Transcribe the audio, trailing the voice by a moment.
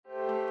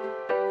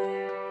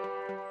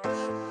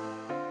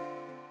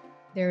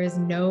There is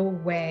no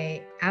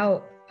way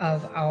out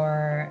of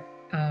our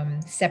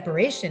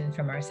separation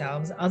from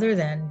ourselves other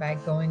than by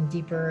going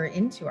deeper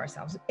into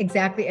ourselves,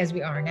 exactly as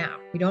we are now.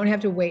 We don't have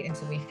to wait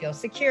until we feel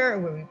secure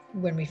or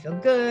when we feel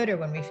good or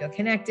when we feel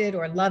connected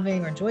or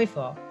loving or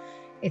joyful.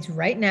 It's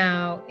right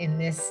now in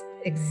this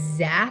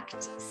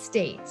exact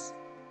state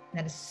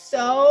that is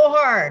so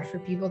hard for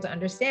people to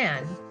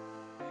understand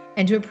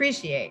and to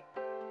appreciate.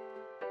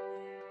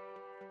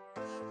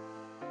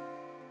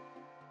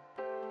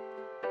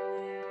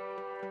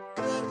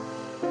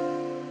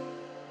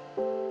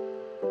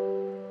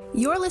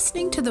 You're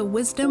listening to the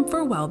Wisdom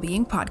for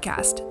Wellbeing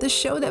podcast, the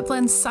show that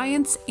blends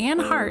science and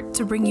heart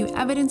to bring you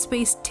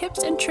evidence-based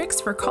tips and tricks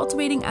for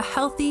cultivating a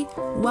healthy,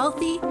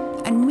 wealthy,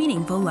 and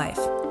meaningful life.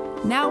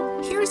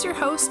 Now, here's your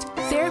host,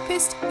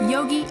 therapist,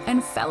 yogi,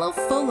 and fellow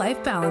full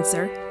life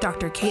balancer,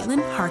 Dr.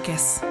 Caitlin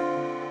Harkis.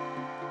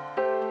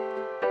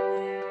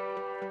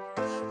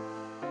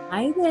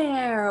 Hi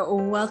there.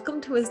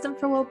 Welcome to Wisdom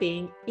for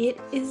Wellbeing. It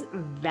is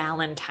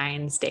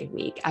Valentine's Day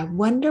week. I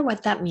wonder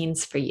what that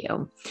means for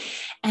you.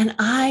 And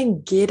I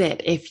get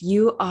it if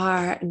you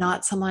are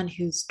not someone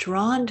who's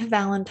drawn to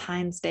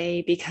Valentine's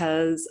Day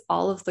because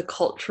all of the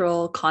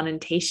cultural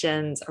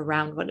connotations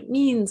around what it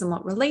means and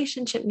what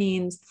relationship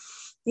means.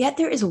 Yet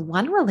there is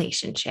one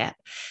relationship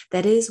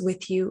that is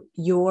with you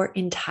your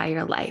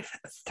entire life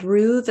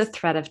through the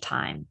thread of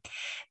time.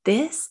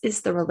 This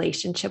is the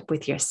relationship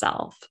with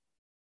yourself.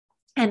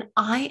 And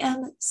I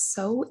am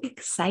so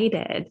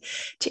excited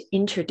to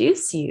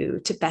introduce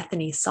you to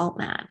Bethany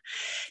Saltman,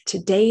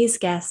 today's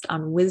guest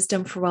on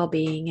Wisdom for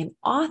Wellbeing and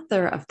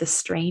author of The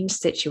Strange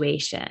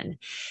Situation.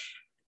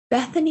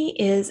 Bethany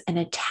is an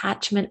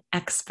attachment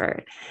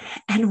expert,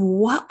 and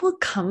what will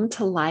come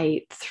to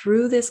light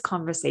through this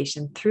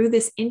conversation, through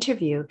this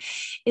interview,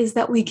 is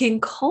that we can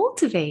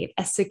cultivate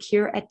a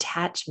secure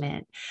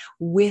attachment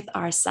with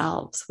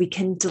ourselves. We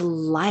can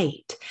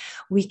delight.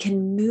 We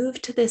can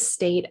move to this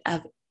state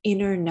of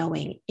inner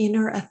knowing,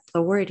 inner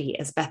authority,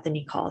 as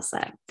Bethany calls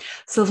it.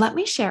 So let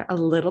me share a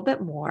little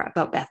bit more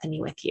about Bethany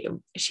with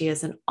you. She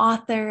is an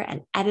author,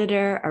 an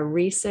editor, a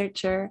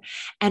researcher,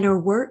 and her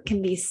work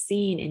can be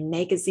seen in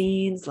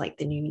magazines like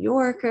The New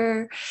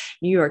Yorker,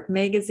 New York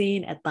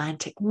Magazine,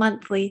 Atlantic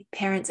Monthly,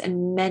 Parents,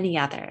 and many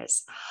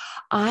others.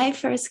 I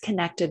first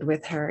connected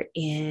with her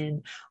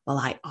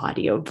I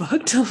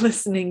audiobooked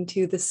listening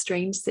to The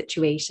Strange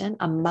Situation,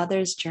 A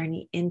Mother's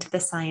Journey into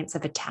the Science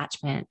of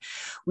Attachment,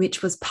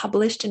 which was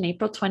published in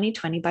April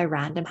 2020 by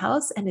Random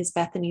House and is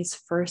Bethany's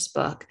first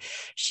book.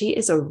 She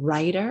is a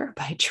writer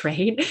by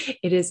trade.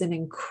 It is an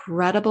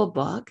incredible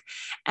book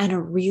and a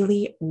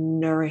really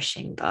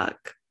nourishing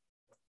book.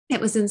 It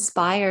was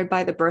inspired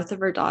by the birth of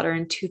her daughter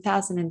in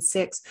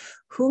 2006,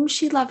 whom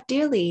she loved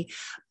dearly,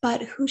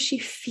 but who she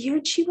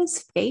feared she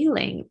was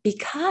failing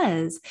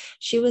because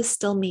she was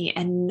still me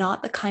and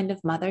not the kind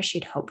of mother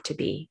she'd hoped to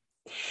be.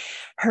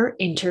 Her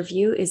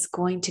interview is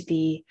going to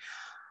be,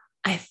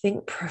 I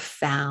think,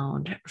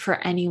 profound for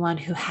anyone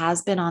who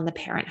has been on the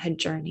parenthood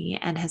journey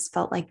and has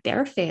felt like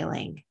they're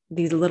failing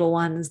these little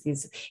ones,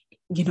 these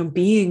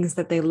beings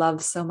that they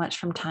love so much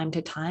from time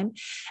to time,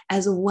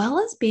 as well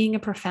as being a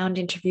profound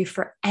interview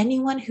for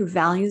anyone who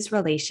values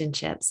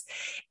relationships,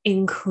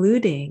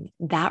 including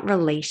that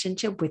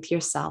relationship with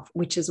yourself,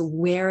 which is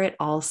where it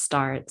all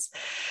starts.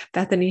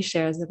 Bethany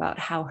shares about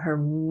how her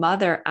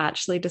mother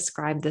actually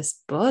described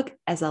this book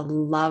as a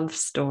love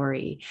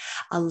story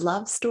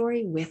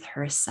with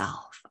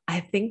herself. I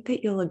think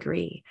that you'll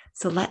agree.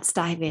 So let's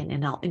dive in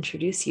and I'll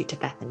introduce you to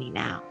Bethany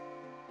now.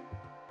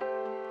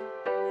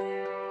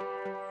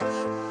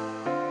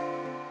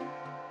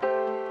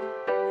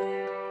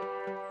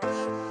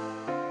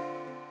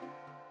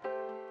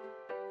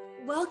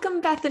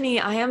 Welcome, Bethany.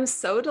 I am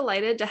so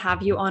delighted to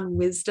have you on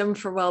Wisdom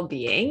for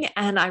Wellbeing,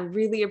 and I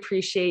really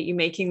appreciate you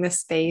making this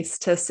space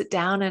to sit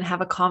down and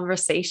have a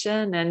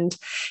conversation and,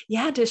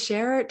 to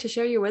share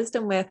your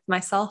wisdom with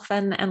myself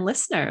and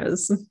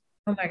listeners.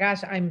 Oh my gosh,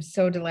 I'm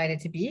so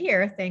delighted to be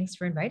here. Thanks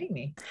for inviting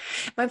me.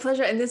 My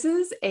pleasure. And this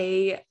is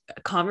a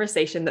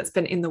conversation that's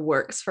been in the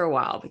works for a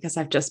while because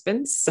I've just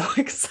been so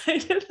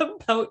excited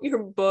about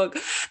your book,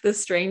 The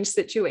Strange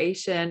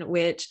Situation,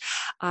 which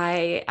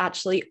I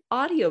actually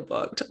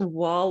audiobooked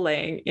while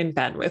laying in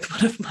bed with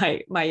one of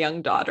my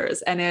young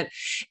daughters. And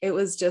it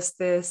was just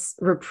this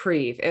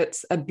reprieve.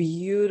 It's a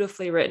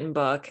beautifully written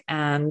book.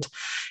 And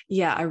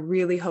I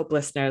really hope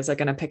listeners are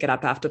going to pick it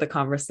up after the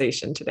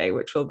conversation today,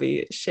 which we'll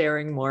be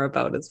sharing more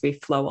about as we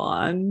flow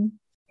on.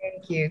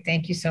 Thank you.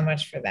 Thank you so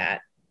much for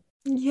that.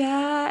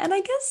 Yeah. And I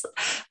guess,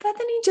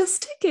 Bethany,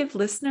 just to give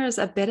listeners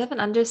a bit of an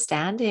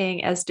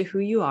understanding as to who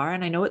you are,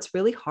 and I know it's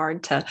really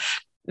hard to,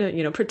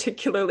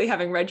 particularly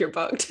having read your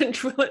book, to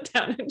drill it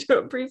down into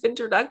a brief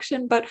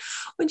introduction, but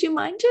would you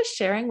mind just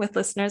sharing with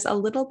listeners a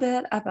little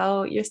bit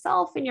about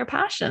yourself and your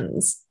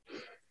passions?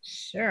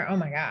 Sure. Oh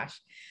my gosh.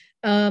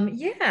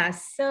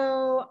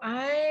 So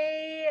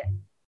I,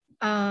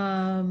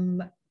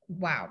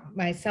 wow,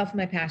 myself and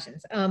my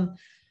passions.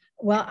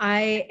 Well,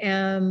 I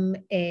am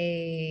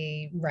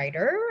a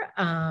writer.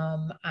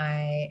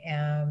 I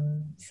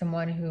am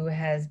someone who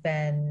has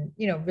been,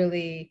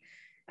 really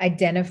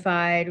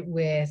identified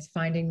with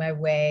finding my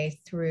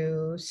way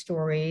through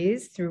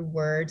stories, through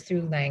words,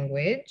 through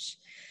language.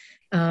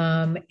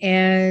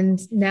 And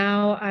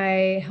now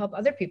I help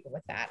other people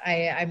with that.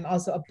 I'm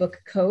also a book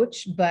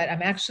coach, but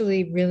I'm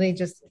actually really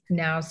just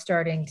now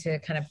starting to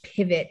kind of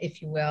pivot,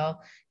 if you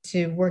will,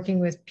 to working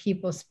with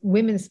people,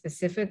 women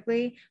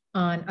specifically,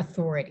 on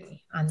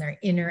authority, on their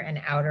inner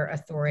and outer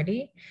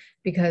authority.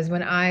 Because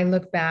when I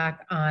look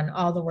back on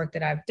all the work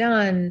that I've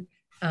done,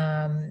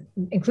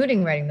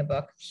 including writing the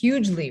book,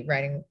 hugely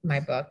writing my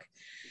book,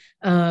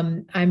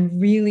 I'm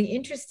really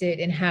interested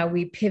in how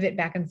we pivot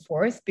back and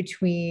forth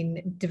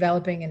between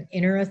developing an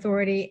inner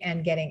authority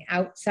and getting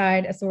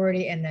outside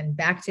authority, and then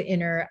back to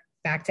inner,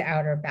 back to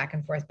outer, back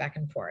and forth, back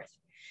and forth.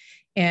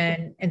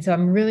 And so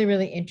I'm really,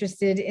 really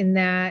interested in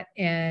that.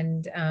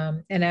 And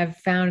I've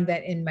found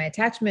that in my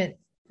attachment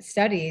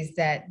studies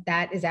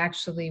that is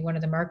actually one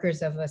of the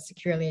markers of a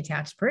securely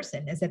attached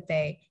person, is that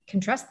they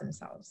can trust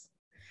themselves.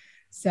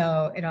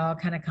 So it all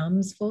kind of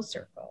comes full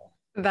circle.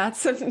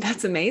 That's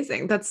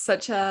amazing. That's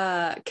such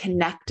a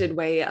connected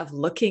way of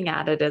looking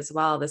at it as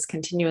well. This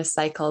continuous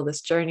cycle,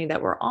 this journey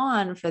that we're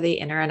on for the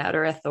inner and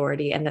outer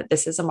authority, and that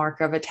this is a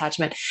marker of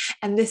attachment.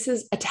 And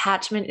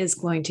attachment is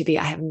going to be,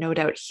 I have no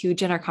doubt,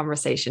 huge in our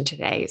conversation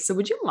today. So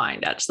would you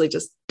mind actually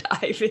just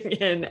diving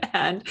in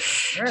and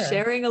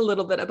sharing a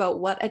little bit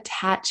about what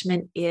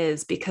attachment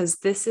is? Because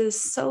this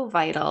is so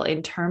vital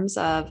in terms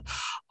of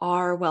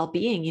our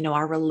well-being,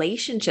 our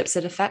relationships.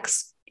 It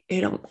affects,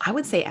 I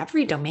would say,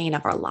 every domain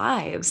of our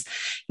lives.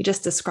 You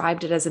just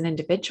described it as an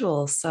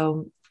individual.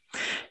 So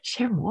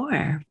share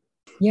more.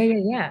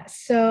 Yeah.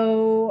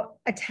 So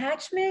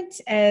attachment,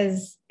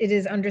 as it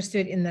is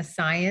understood in the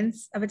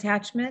science of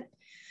attachment,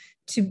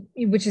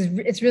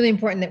 it's really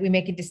important that we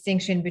make a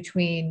distinction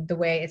between the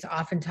way it's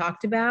often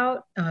talked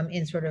about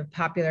in sort of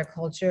popular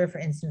culture. For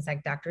instance,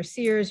 like Dr.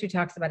 Sears, who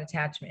talks about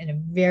attachment in a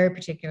very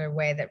particular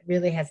way that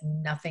really has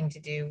nothing to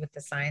do with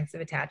the science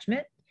of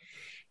attachment.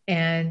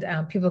 And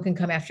people can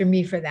come after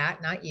me for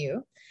that, not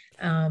you,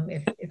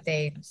 if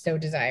they so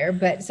desire.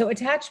 But so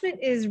attachment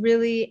is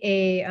really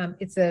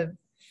it's a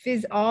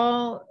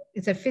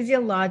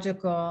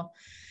physiological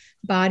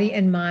body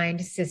and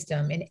mind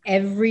system in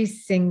every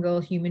single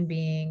human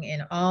being,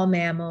 in all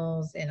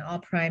mammals, in all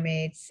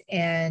primates,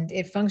 and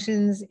it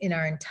functions in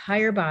our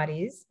entire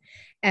bodies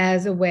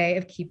as a way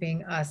of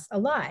keeping us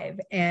alive.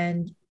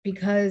 And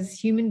because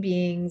human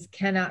beings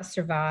cannot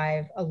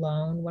survive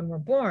alone when we're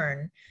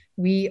born,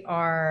 we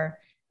are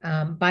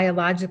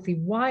biologically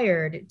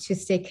wired to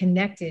stay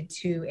connected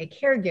to a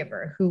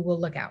caregiver who will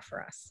look out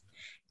for us.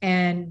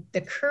 And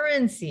the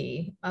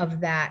currency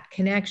of that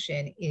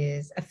connection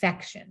is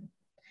affection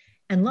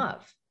and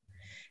love.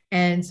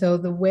 And so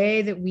the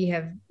way that we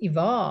have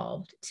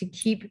evolved to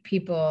keep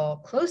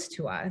people close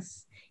to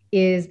us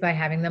is by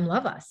having them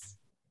love us.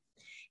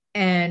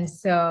 And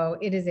so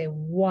it is a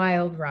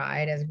wild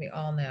ride, as we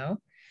all know.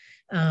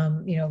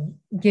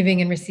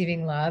 Giving and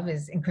receiving love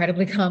is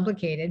incredibly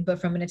complicated, but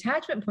from an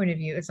attachment point of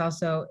view, it's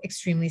also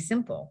extremely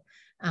simple.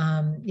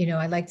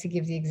 I like to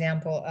give the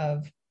example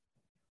of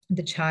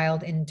the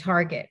child in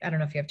Target. I don't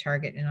know if you have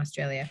Target in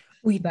Australia.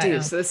 We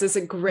do. So this is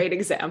a great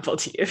example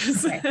to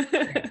use. Okay.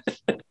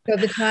 So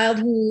the child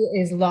who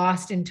is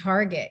lost in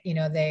Target,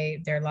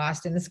 they're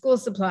lost in the school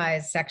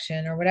supplies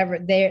section or whatever.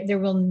 There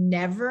will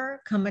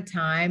never come a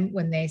time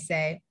when they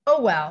say,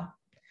 oh, well,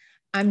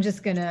 I'm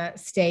just going to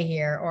stay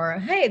here, or,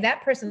 hey,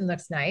 that person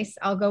looks nice,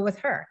 I'll go with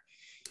her.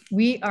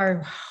 We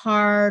are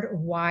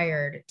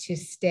hardwired to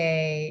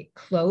stay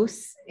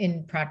close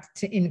in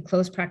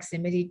close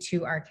proximity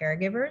to our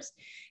caregivers.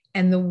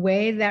 And the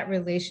way that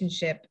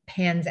relationship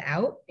pans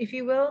out, if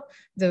you will,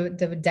 the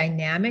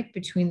dynamic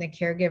between the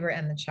caregiver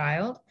and the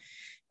child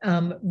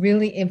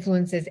really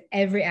influences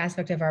every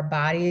aspect of our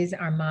bodies,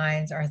 our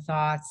minds, our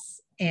thoughts,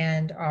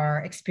 and our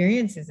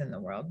experiences in the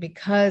world,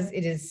 because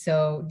it is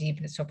so deep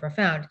and it's so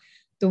profound.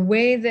 The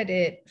way that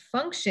it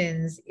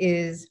functions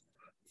is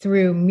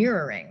through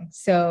mirroring.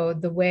 So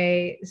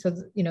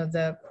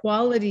the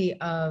quality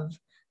of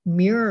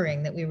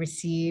mirroring that we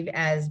receive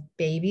as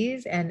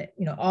babies and,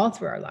 all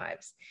through our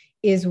lives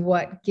is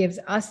what gives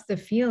us the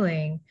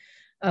feeling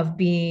of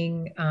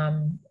being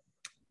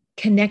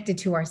connected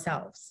to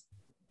ourselves.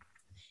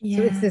 Yeah.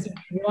 So it's this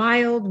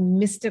wild,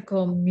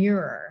 mystical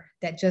mirror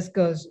that just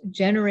goes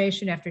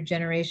generation after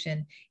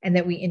generation and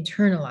that we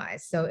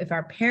internalize. So if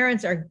our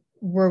parents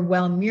were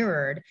well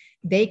mirrored,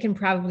 they can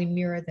probably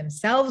mirror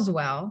themselves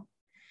well.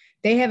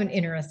 They have an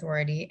inner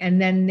authority,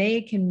 and then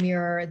they can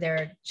mirror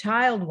their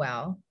child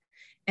well.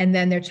 And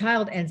then their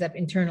child ends up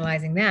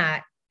internalizing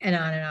that, and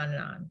on and on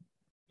and on.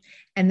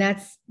 And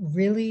that's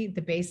really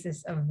the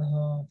basis of the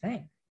whole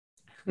thing.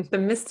 The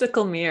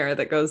mystical mirror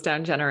that goes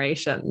down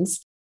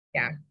generations.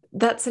 Yeah.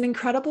 That's an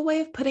incredible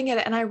way of putting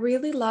it. And I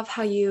really love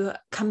how you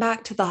come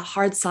back to the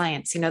hard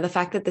science, the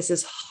fact that this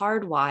is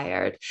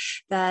hardwired,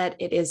 that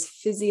it is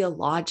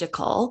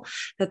physiological,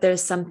 that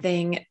there's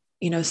something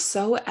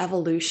so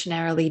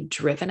evolutionarily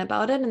driven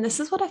about it. And this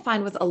is what I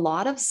find with a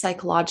lot of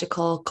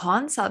psychological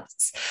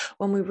concepts.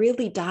 When we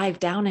really dive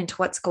down into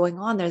what's going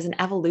on, there's an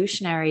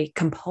evolutionary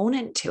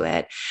component to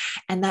it.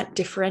 And that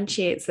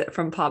differentiates it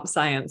from pop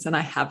science. And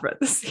I have read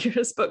the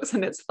Sears books,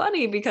 and it's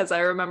funny because I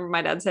remember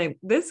my dad saying,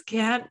 this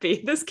can't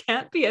be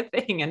a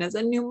thing. And as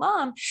a new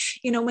mom,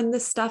 when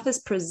this stuff is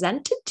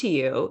presented to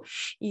you,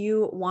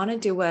 you want to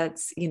do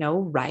what's,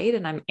 right.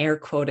 And I'm air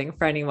quoting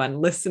for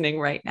anyone listening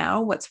right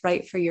now, what's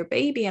right for your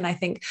baby. And I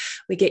think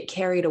we get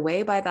carried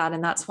away by that.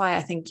 And that's why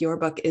I think your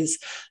book is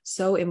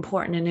so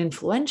important and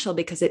influential,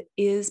 because it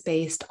is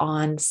based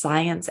on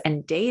science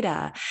and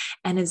data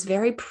and is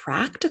very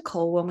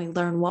practical when we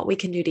learn what we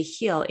can do to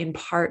heal, in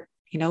part,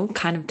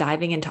 kind of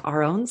diving into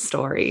our own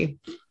story.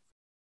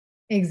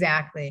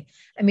 Exactly.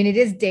 I mean, it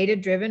is data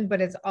driven,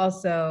 but it's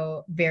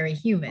also very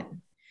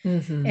human.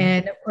 Mm-hmm.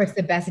 And of course,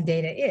 the best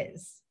data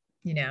is,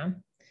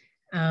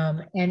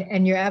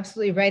 and you're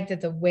absolutely right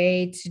that the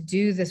way to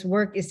do this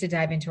work is to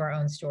dive into our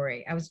own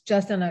story. I was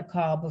just on a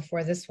call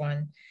before this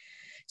one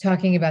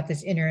talking about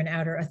this inner and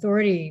outer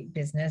authority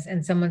business.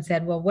 And someone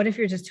said, well, what if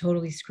you're just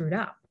totally screwed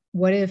up?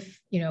 What if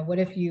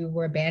you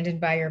were abandoned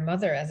by your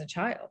mother as a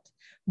child?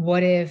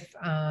 What if,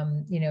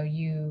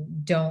 you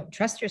don't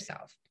trust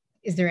yourself?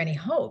 Is there any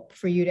hope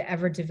for you to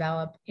ever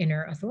develop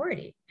inner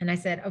authority? And I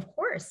said, of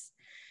course.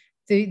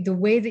 The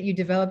way that you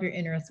develop your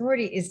inner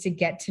authority is to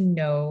get to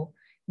know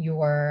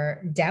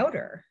your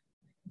doubter,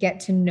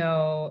 get to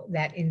know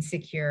that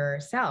insecure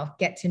self,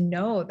 get to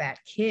know that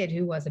kid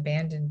who was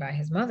abandoned by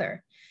his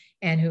mother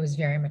and who is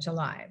very much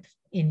alive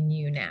in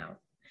you now.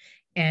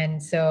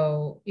 And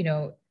so,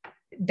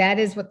 that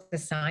is what the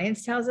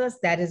science tells us.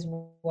 That is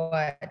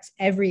what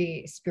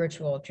every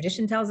spiritual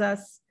tradition tells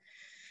us.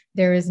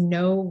 There is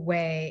no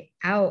way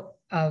out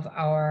of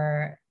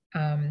our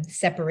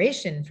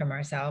separation from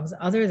ourselves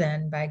other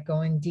than by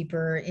going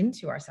deeper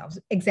into ourselves,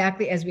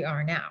 exactly as we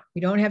are now.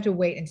 We don't have to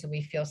wait until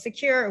we feel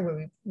secure,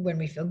 or when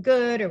we feel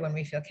good, or when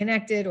we feel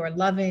connected or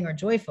loving or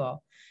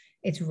joyful.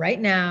 It's right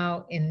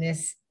now in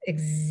this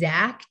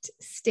exact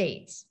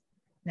state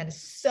that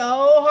is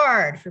so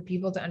hard for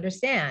people to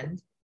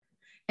understand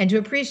and to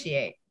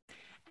appreciate.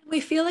 We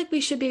feel like we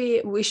should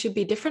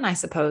be different, I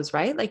suppose,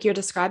 right? Like you're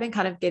describing,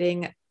 kind of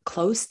getting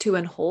close to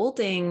and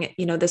holding,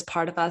 this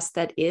part of us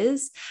that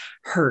is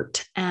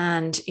hurt.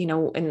 And,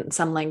 in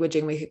some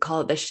languaging, we could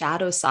call it the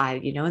shadow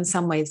side, in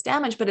some ways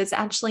damaged, but it's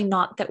actually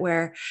not that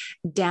we're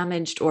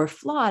damaged or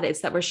flawed.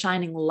 It's that we're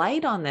shining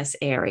light on this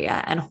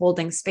area and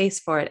holding space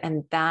for it.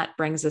 And that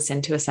brings us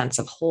into a sense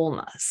of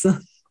wholeness.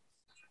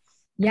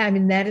 Yeah. I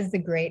mean, that is the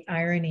great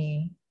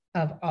irony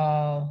of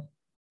all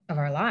of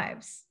our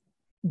lives,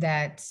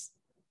 that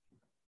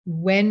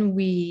when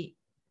we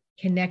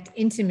connect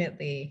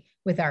intimately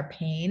with our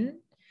pain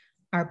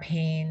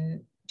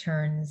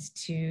turns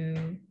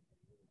to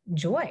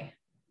joy.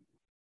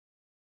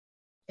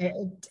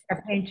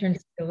 Our pain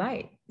turns to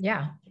light.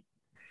 Yeah.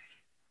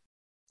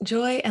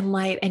 Joy and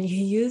light. And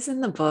you use in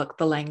the book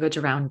the language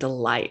around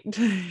delight.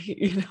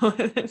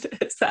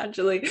 It's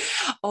actually,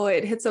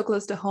 it hit so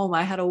close to home.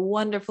 I had a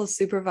wonderful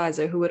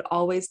supervisor who would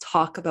always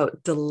talk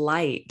about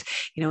delight,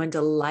 and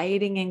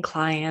delighting in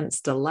clients,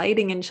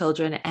 delighting in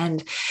children,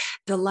 and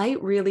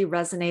delight really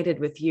resonated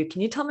with you. Can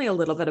you tell me a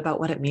little bit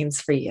about what it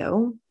means for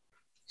you?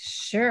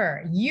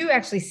 Sure. You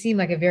actually seem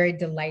like a very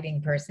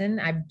delighting person.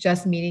 I'm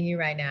just meeting you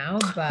right now,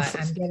 but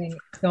I'm getting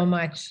so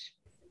much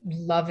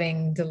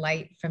loving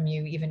delight from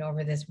you, even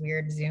over this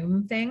weird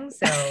Zoom thing.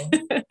 So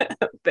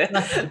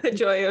the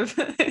joy of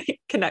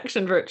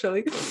connection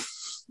virtually.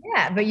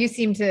 Yeah, but you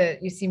seem to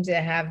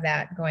have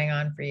that going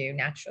on for you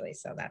naturally.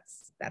 So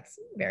that's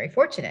very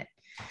fortunate.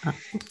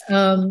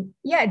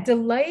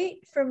 Delight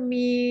for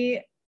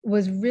me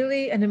was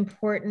really an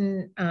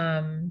important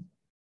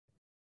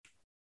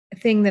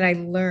thing that I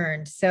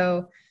learned.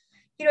 So,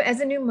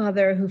 as a new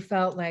mother who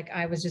felt like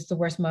I was just the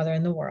worst mother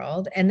in the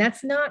world, and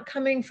that's not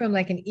coming from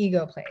like an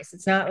ego place.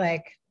 It's not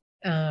like,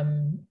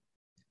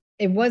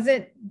 it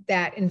wasn't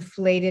that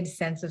inflated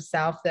sense of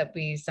self that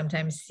we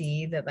sometimes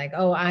see, that like,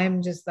 oh,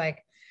 I'm just like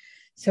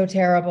so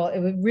terrible.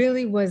 It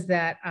really was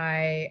that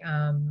I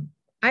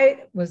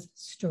was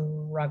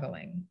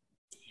struggling.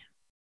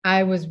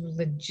 I was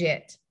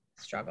legit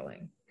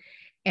struggling.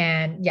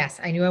 And yes,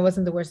 I knew I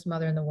wasn't the worst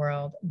mother in the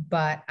world,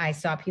 but I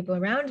saw people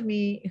around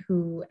me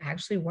who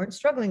actually weren't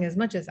struggling as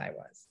much as I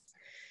was.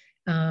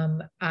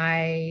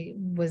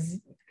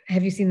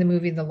 Have you seen the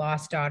movie The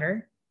Lost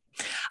Daughter?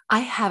 I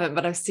haven't,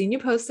 but I've seen you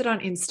post it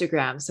on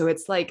Instagram. So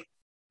it's like,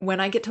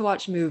 when I get to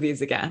watch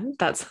movies again,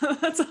 that's on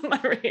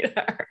my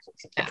radar.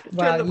 Yeah,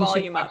 well, turn the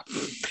volume up.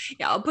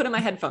 Yeah, I'll put in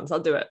my headphones. I'll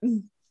do it.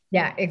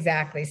 Yeah,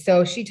 exactly.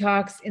 So she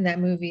talks in that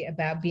movie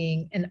about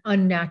being an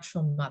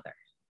unnatural mother.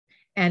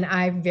 And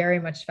I very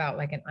much felt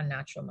like an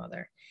unnatural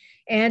mother.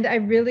 And I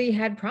really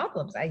had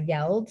problems. I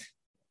yelled.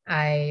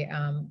 I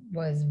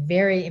was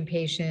very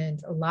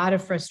impatient, a lot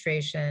of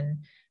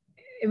frustration.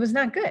 It was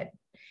not good.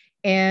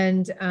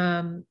 And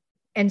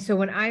so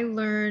when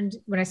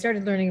I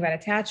started learning about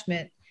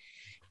attachment,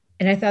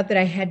 and I thought that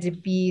I had to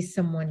be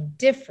someone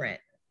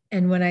different,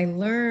 And when I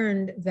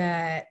learned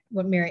that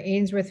what Mary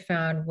Ainsworth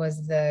found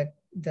was the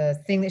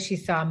thing that she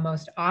saw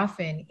most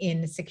often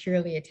in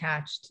securely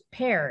attached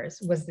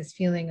pairs was this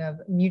feeling of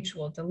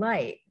mutual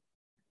delight,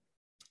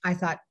 I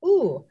thought,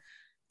 ooh,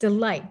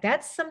 delight,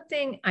 that's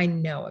something I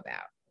know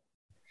about.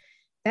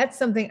 That's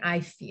something I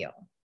feel.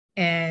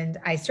 And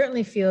I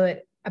certainly feel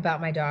it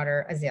about my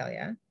daughter,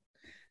 Azalea.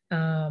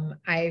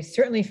 I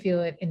certainly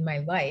feel it in my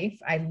life.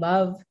 I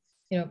love,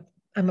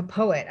 I'm a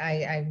poet.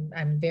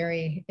 I'm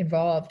very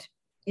involved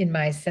in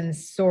my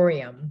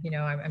sensorium.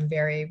 I'm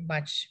very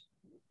much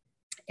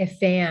a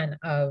fan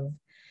of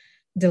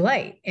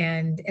delight.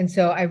 And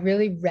so I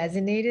really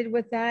resonated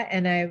with that.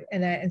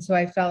 And so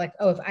I felt like,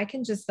 oh, if I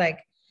can just like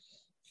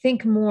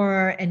think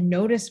more and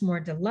notice more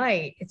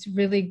delight, it's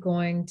really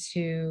going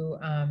to,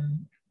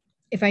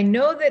 if I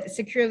know that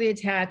securely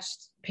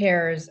attached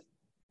pairs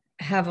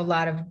have a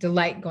lot of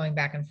delight going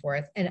back and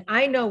forth, and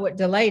I know what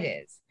delight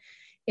is,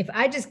 if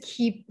I just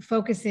keep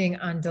focusing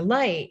on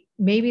delight,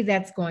 maybe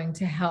that's going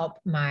to help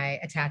my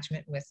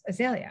attachment with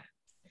Azalea.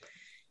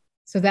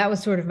 So that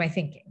was sort of my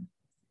thinking.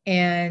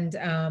 And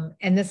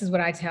this is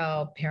what I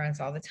tell parents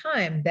all the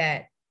time,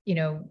 that,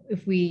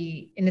 if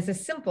we, and it's a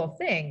simple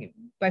thing,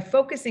 by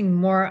focusing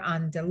more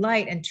on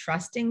delight and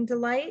trusting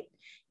delight,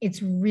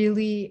 it's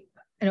really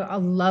a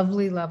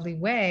lovely, lovely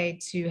way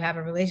to have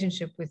a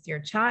relationship with your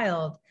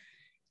child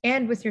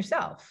and with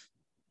yourself.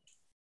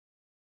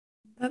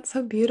 That's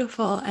so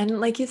beautiful. And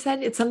like you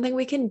said, it's something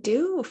we can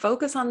do,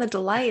 focus on the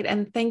delight.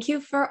 And thank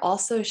you for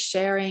also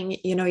sharing,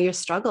 your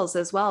struggles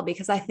as well,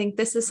 because I think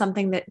this is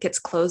something that gets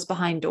closed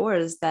behind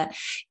doors, that,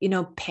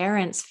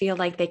 parents feel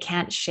like they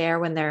can't share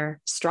when they're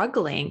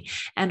struggling,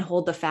 and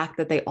hold the fact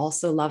that they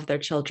also love their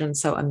children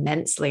so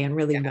immensely and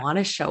really want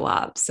to show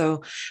up.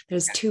 So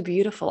there's two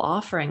beautiful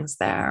offerings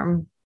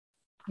there.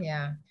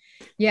 Yeah.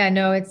 Yeah,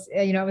 no, it's,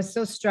 I was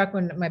so struck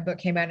when my book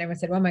came out and everyone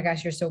said, oh my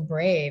gosh, you're so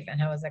brave.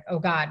 And I was like, oh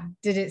God,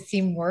 did it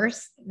seem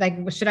worse? Like,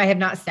 should I have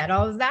not said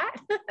all of that?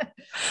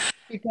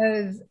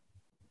 Because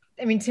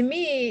to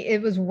me,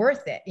 it was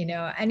worth it.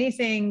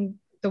 Anything,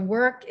 the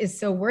work is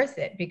so worth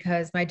it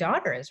because my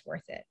daughter is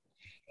worth it.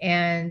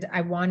 And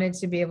I wanted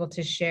to be able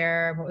to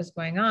share what was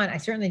going on. I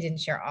certainly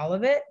didn't share all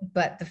of it,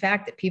 but the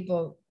fact that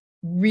people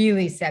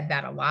really said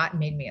that a lot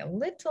made me a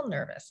little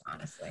nervous,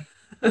 honestly.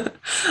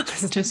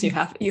 Listeners,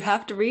 you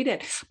have to read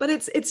it, but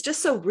it's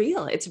just so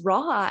real. It's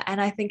raw.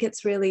 And I think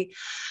it's really,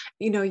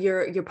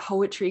 your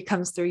poetry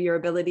comes through your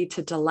ability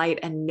to delight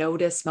and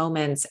notice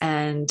moments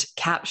and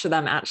capture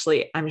them.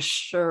 Actually, I'm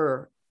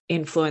sure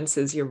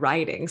influences your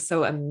writing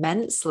so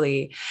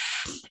immensely.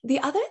 The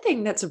other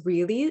thing that's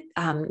really,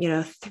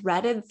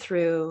 threaded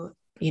through,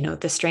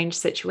 the strange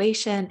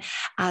situation,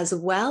 as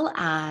well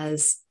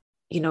as,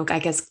 I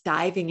guess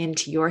diving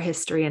into your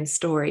history and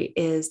story,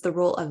 is the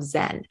role of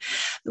Zen.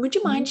 Would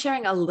you mind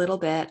sharing a little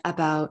bit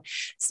about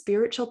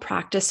spiritual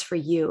practice for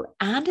you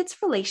and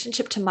its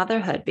relationship to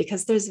motherhood?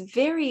 Because there's a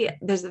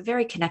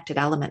very connected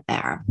element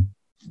there.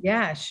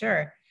 Yeah,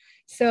 sure.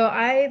 So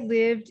I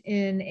lived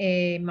in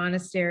a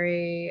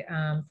monastery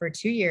for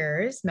 2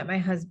 years, met my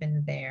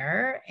husband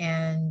there,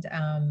 and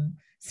I'm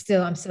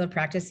still a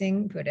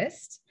practicing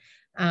Buddhist.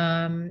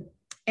 And,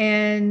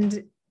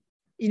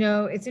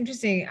 it's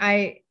interesting.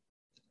 I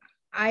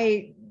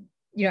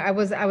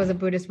was a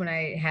Buddhist when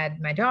I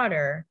had my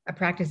daughter, a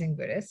practicing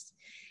Buddhist.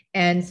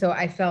 And so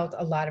I felt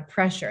a lot of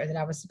pressure that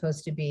I was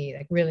supposed to be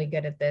like really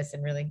good at this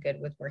and really good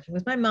with working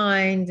with my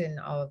mind and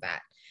all of that,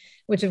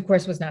 which of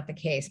course was not the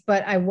case.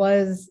 But I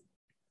was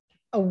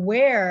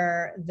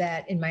aware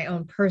that in my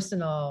own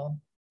personal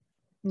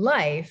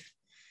life,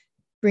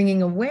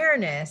 bringing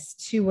awareness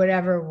to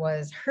whatever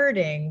was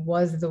hurting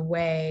was the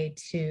way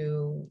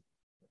to,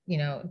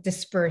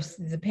 disperse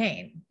the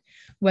pain,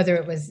 whether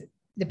it was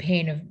the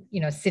pain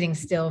of, sitting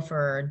still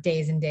for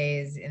days and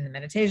days in the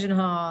meditation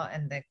hall,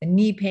 and the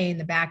knee pain,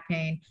 the back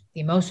pain,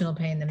 the emotional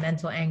pain, the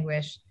mental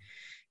anguish,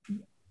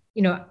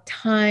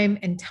 time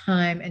and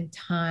time and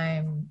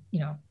time,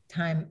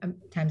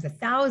 times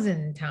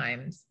 1,000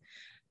 times,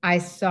 I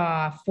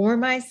saw for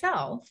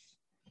myself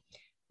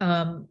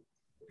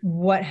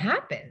what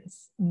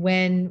happens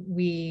when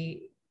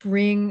we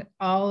bring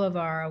all of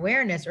our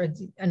awareness, or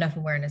enough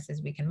awareness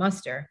as we can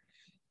muster,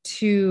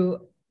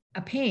 to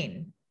a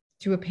pain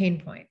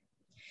point.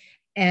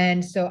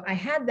 And so I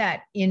had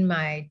that in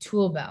my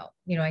tool belt.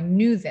 I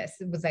knew this.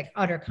 It was like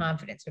utter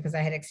confidence because I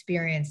had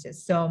experienced it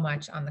so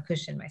much on the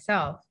cushion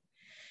myself.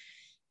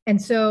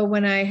 And so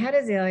when I had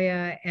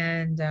Azalea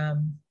and,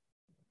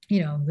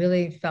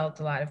 really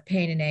felt a lot of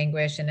pain and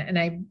anguish, and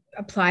I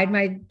applied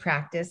my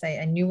practice,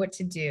 I knew what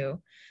to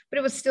do, but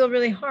it was still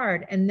really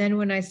hard. And then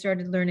when I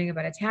started learning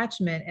about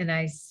attachment, and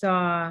I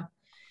saw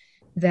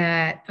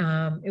that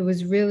it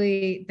was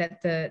really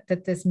that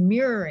this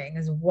mirroring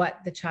is what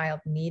the child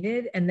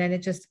needed. And then it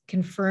just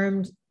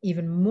confirmed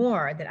even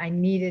more that I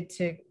needed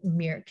to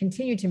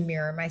continue to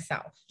mirror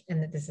myself,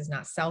 and that this is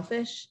not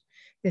selfish.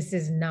 This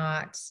is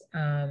not,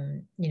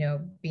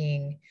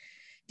 being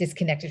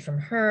disconnected from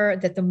her,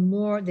 that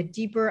the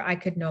deeper I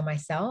could know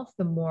myself,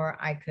 the more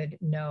I could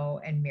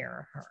know and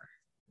mirror her.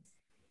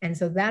 And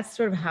so that's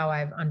sort of how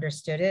I've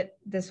understood it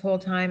this whole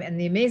time. And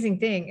the amazing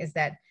thing is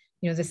that,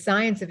 the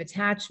science of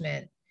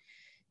attachment,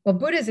 well,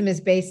 Buddhism is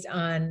based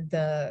on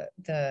the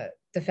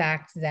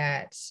fact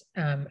that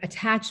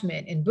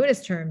attachment in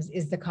Buddhist terms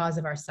is the cause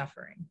of our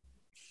suffering.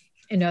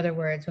 In other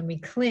words, when we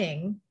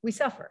cling, we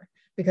suffer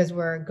because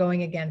we're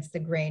going against the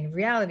grain of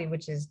reality,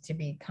 which is to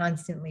be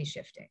constantly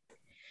shifting.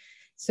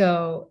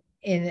 So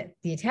in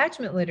the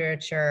attachment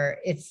literature,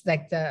 it's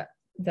like the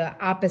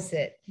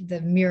opposite,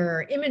 the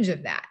mirror image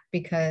of that,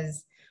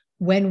 because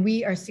when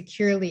we are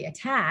securely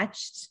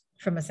attached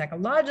from a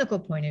psychological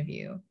point of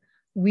view,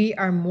 we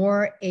are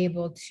more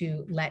able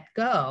to let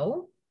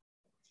go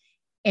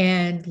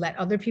and let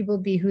other people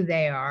be who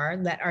they are,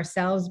 let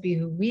ourselves be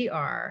who we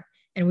are,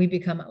 and we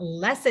become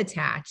less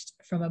attached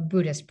from a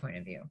Buddhist point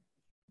of view.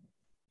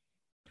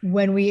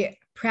 When we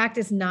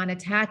practice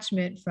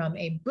non-attachment from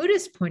a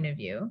Buddhist point of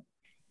view,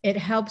 it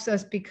helps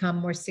us become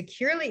more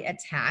securely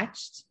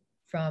attached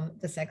from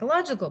the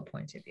psychological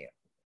point of view.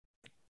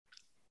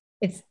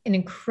 It's an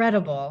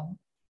incredible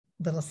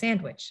little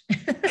sandwich.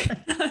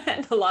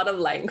 And a lot of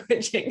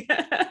languaging.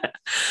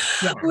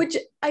 Yeah. Which,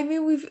 I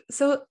mean,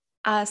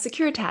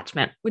 secure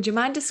attachment. Would you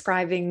mind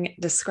describing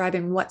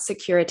what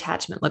secure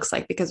attachment looks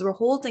like? Because we're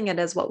holding it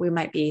as what we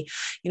might be,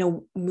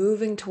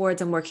 moving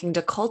towards and working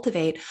to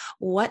cultivate.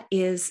 What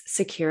is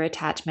secure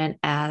attachment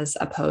as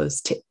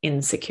opposed to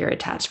insecure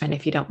attachment,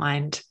 if you don't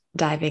mind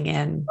diving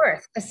in? Of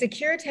course. A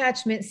secure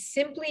attachment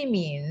simply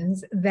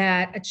means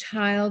that a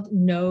child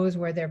knows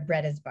where their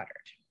bread is buttered.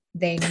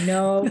 They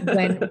know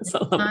when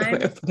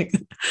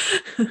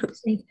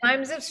in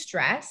times of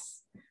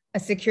stress, a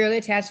securely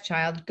attached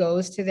child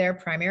goes to their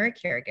primary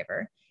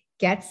caregiver,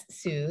 gets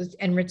soothed,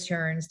 and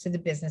returns to the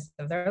business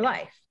of their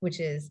life, which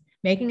is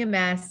making a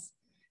mess,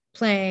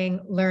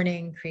 playing,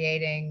 learning,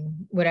 creating,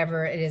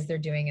 whatever it is they're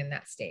doing in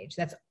that stage.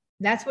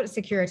 That's what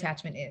secure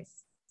attachment is.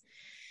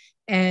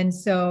 And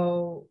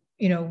so,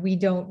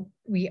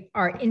 we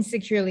are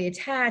insecurely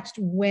attached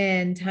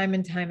when time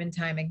and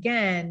time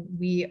again,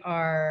 we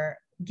are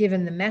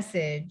given the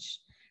message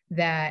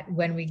that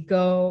when we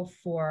go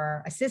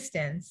for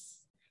assistance,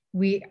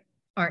 we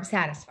aren't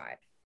satisfied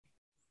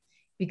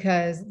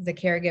because the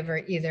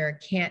caregiver either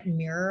can't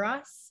mirror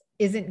us,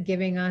 isn't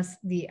giving us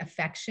the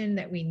affection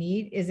that we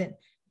need, isn't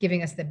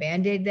giving us the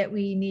Band-Aid that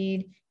we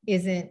need,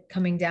 isn't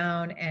coming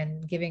down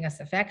and giving us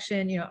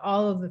affection,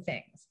 all of the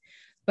things.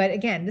 But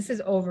again, this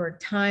is over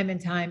time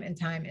and time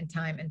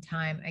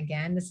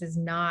again. This is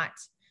not,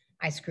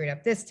 I screwed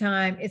up this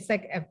time. It's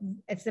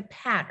it's a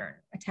pattern.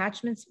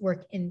 Attachments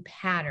work in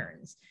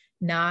patterns,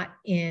 not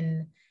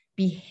in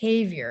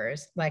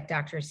behaviors like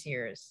Dr.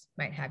 Sears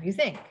might have you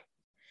think.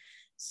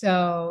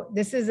 So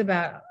this is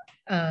about,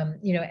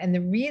 and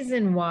the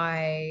reason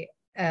why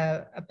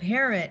a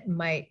parent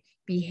might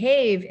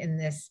behave in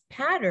this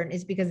pattern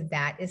is because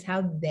that is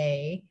how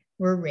they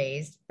were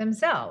raised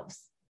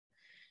themselves.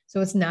 So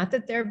it's not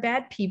that they're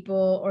bad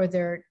people or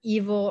they're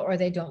evil or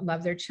they don't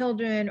love their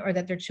children or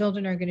that their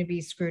children are going to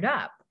be screwed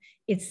up.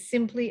 It's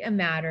simply a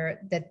matter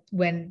that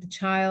when the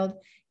child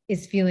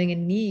is feeling a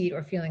need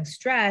or feeling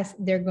stress,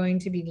 they're going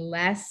to be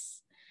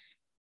less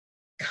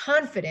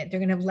confident. They're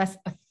going to have less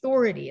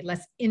authority,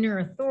 less inner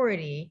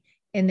authority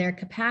in their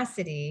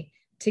capacity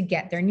to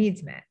get their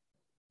needs met.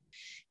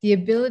 The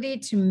ability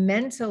to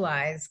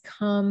mentalize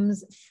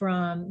comes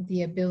from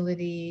the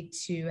ability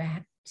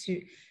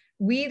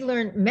we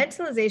learn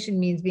mentalization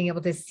means being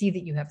able to see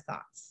that you have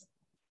thoughts,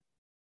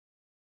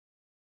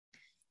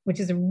 which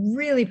is a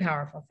really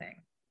powerful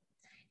thing.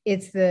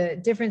 It's the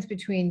difference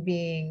between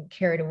being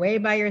carried away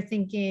by your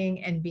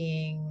thinking and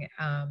being,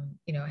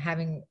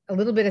 having a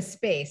little bit of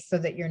space so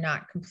that you're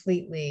not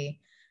completely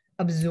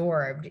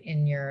absorbed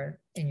in your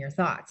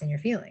thoughts and your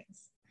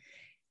feelings.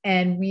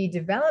 And we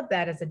develop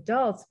that as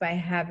adults by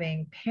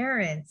having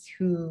parents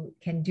who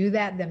can do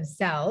that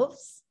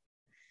themselves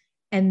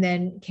and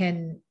then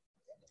can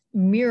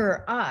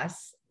mirror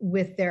us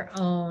with their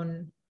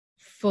own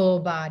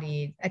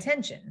full-bodied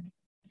attention,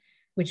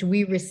 which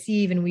we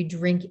receive and we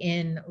drink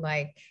in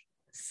like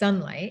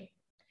sunlight.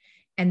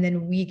 And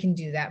then we can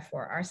do that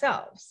for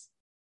ourselves.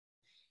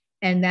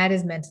 And that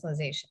is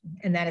mentalization.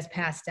 And that is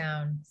passed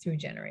down through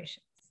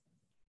generations.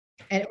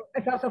 And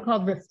it's also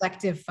called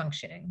reflective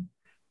functioning.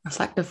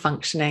 Reflective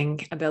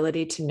functioning,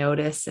 ability to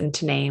notice and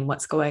to name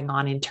what's going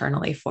on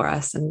internally for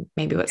us and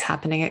maybe what's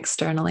happening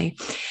externally.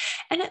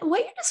 And what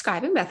you're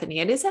describing, Bethany,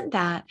 it isn't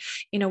that,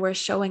 we're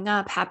showing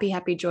up happy,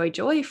 happy, joy,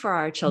 joy for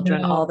our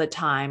children all the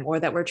time, or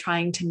that we're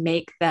trying to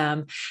make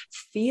them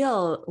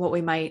feel what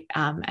we might,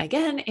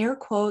 again, air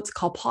quotes,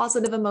 call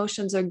positive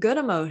emotions or good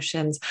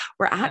emotions.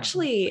 We're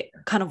actually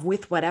kind of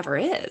with whatever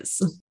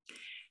is.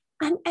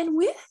 And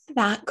with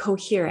that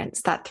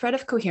coherence, that thread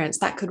of coherence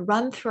that could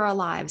run through our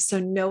lives. So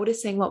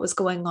noticing what was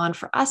going on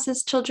for us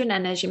as children.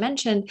 And as you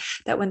mentioned,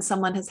 that when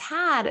someone has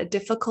had a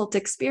difficult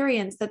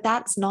experience,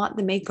 that's not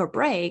the make or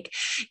break.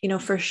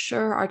 For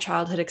sure, our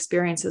childhood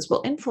experiences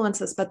will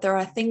influence us, but there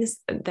are things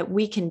that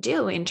we can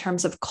do in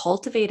terms of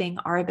cultivating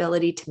our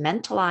ability to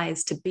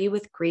mentalize, to be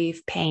with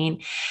grief,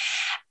 pain,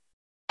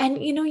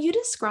 And, you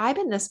describe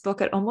in this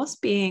book it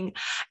almost being,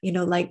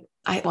 like,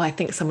 I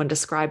think someone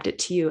described it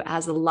to you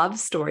as a love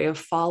story of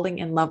falling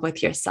in love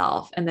with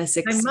yourself and this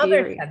My mother said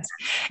experience.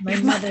 that. My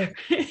mother.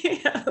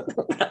 Yeah,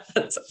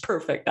 that's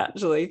perfect,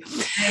 actually.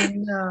 I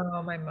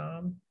know, my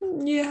mom.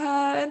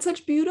 Yeah, and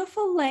such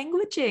beautiful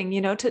languaging,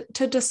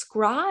 to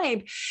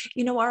describe,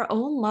 our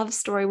own love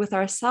story with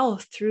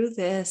ourselves through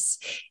this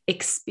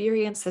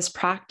experience, this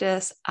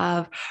practice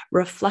of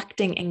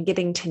reflecting and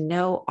getting to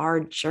know our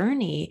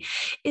journey.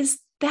 Is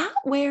that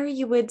where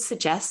you would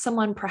suggest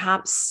someone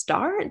perhaps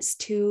starts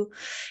to,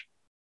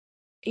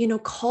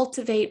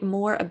 cultivate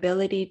more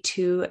ability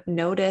to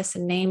notice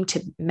and name, to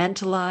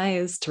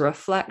mentalize, to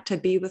reflect, to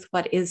be with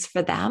what is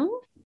for them?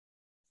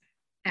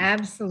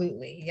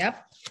 Absolutely.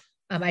 Yep.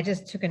 I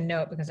just took a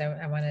note because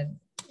I want to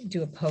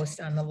do a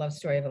post on the love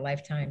story of a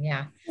lifetime.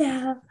 Yeah.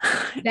 Yeah.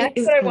 That's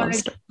what I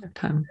wanted.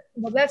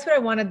 Well, that's what I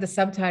wanted the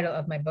subtitle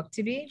of my book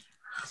to be: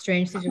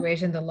 Strange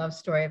Situation, the Love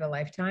Story of a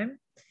Lifetime,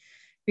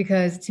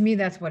 because to me,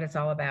 that's what it's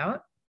all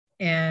about.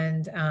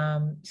 And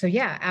so,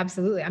 yeah,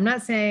 absolutely. I'm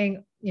not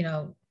saying,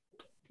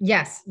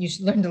 yes, you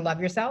should learn to love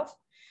yourself,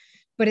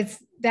 but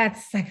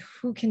that's like,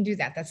 who can do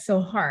that? That's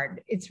so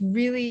hard. It's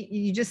really,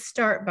 you just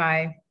start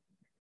by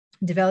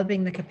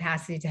developing the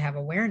capacity to have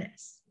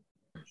awareness.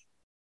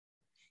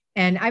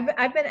 And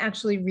I've been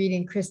actually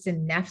reading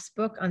Kristin Neff's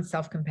book on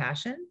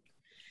self-compassion,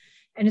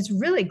 and it's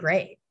really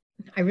great.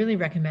 I really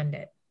recommend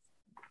it.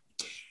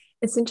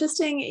 It's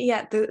interesting,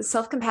 yeah, the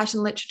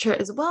self-compassion literature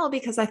as well,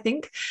 because I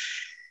think,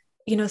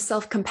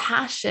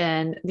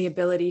 self-compassion, the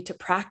ability to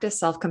practice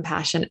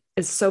self-compassion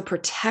is so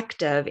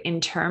protective in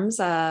terms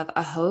of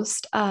a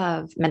host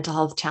of mental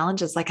health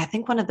challenges. Like, I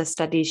think one of the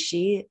studies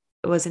she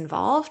was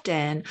involved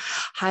in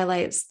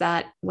highlights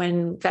that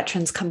when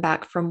veterans come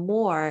back from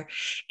war,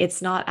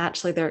 it's not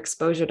actually their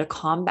exposure to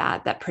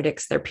combat that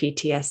predicts their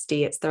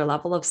PTSD. It's their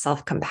level of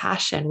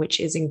self-compassion, which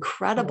is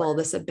incredible.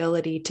 This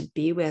ability to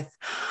be with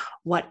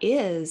what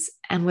is.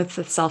 And with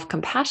the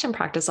self-compassion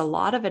practice, a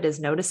lot of it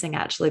is noticing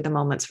actually the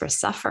moments for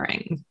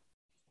suffering.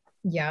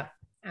 Yeah,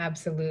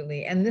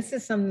 absolutely. And this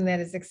is something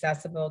that is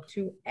accessible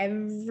to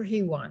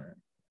everyone.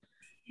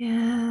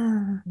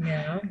 Yeah.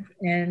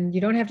 And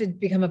you don't have to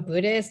become a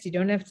Buddhist. You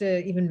don't have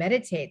to even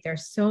meditate. There are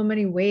so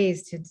many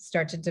ways to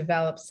start to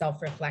develop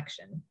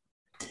self-reflection.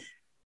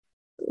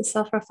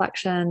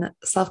 Self-reflection,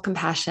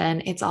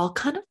 self-compassion, it's all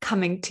kind of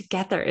coming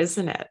together,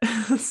 isn't it?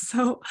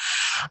 So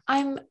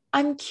I'm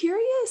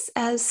curious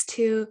as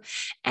to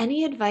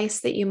any advice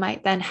that you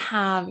might then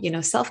have,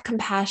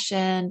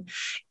 self-compassion,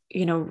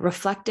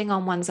 reflecting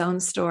on one's own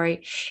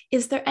story.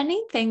 Is there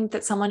anything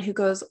that someone who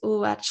goes,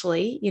 oh,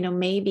 actually,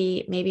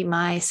 maybe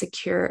my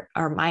secure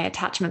or my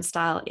attachment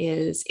style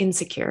is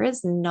insecure,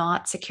 is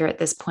not secure at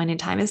this point in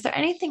time? Is there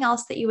anything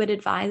else that you would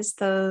advise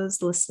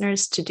those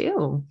listeners to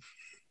do?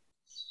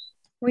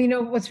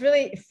 Well, what's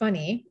really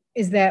funny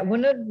is that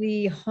one of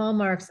the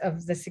hallmarks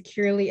of the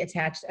securely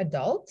attached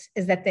adult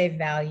is that they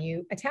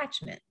value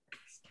attachment.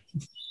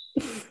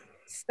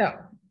 So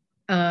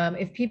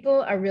if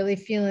people are really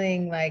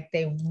feeling like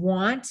they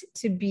want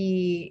to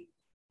be,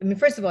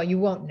 first of all, you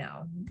won't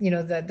know.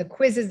 The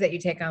quizzes that you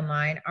take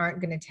online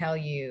aren't going to tell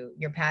you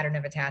your pattern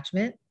of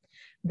attachment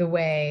the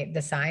way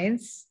the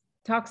science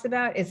talks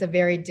about. It's a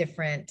very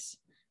different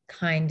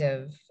kind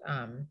of,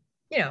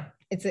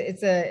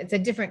 it's a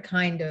different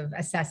kind of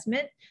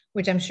assessment,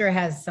 which I'm sure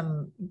has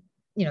some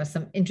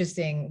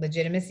interesting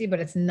legitimacy,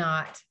 but it's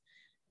not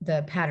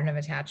the pattern of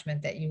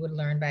attachment that you would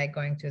learn by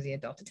going through the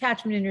adult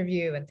attachment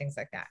interview and things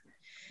like that.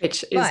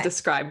 Which is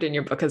described in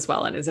your book as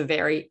well, and is a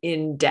very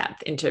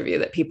in-depth interview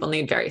that people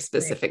need very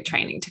specific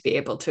training to be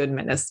able to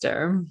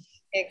administer.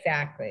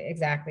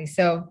 Exactly.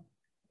 So,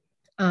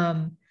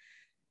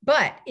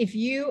 but if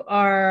you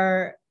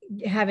are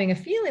having a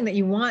feeling that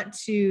you want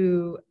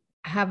to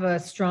have a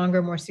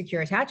stronger, more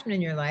secure attachment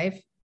in your life,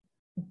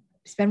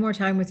 spend more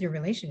time with your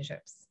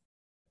relationships.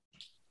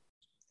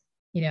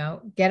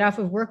 Get off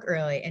of work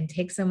early and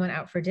take someone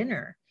out for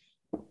dinner,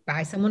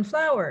 buy someone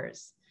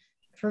flowers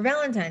for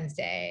Valentine's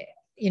Day,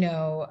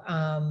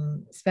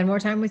 spend more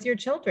time with your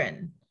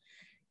children.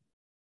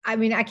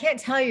 I can't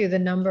tell you the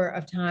number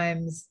of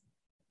times,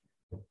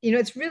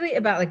 it's really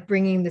about like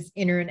bringing this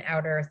inner and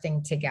outer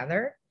thing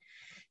together,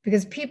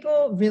 because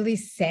people really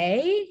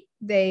say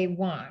they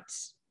want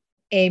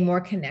a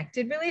more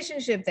connected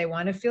relationship. They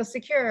want to feel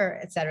secure,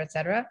 et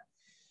cetera,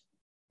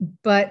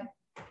 but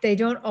they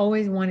don't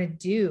always want to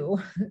do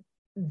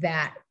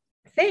that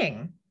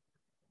thing,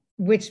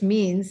 which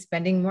means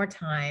spending more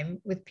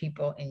time with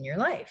people in your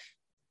life.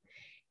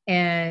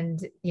 And,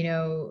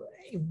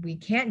 we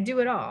can't do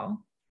it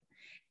all.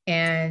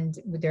 And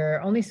there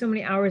are only so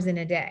many hours in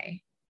a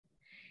day.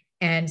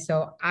 And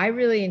so I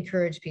really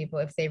encourage people,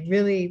 if they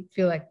really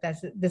feel like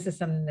this is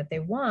something that they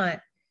want,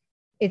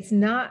 it's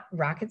not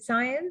rocket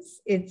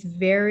science. The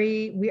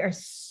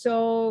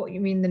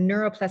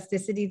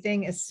neuroplasticity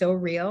thing is so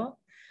real.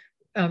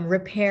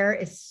 Repair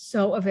is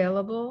so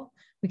available.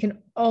 We can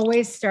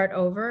always start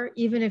over.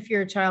 Even if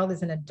your child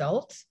is an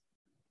adult,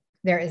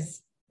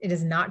 it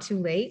is not too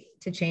late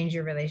to change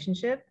your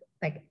relationship.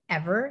 like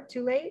ever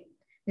too late.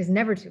 It's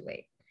never too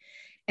late.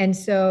 And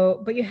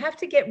so, but you have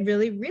to get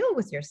really real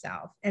with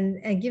yourself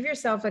and give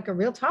yourself like a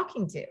real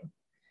talking to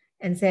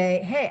and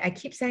say, hey, I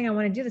keep saying I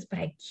want to do this, but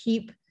I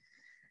keep,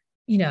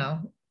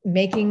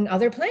 making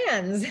other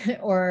plans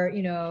or,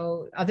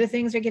 other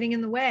things are getting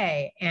in the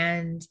way.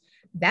 And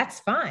that's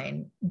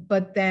fine.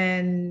 But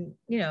then,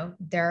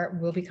 there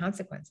will be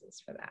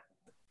consequences for that.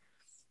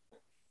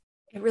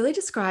 It really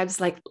describes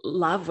like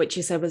love, which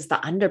you said was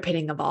the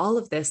underpinning of all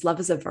of this. Love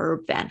is a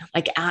verb then,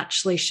 like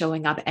actually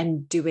showing up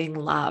and doing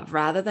love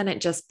rather than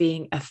it just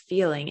being a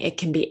feeling. It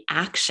can be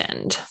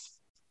actioned.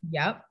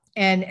 Yep.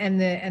 And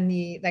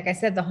the like I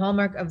said, the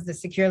hallmark of the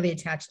securely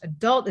attached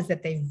adult is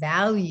that they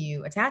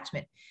value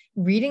attachment.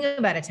 Reading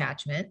about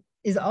attachment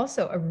is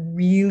also a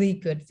really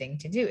good thing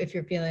to do if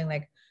you're feeling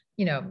like,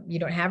 you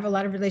don't have a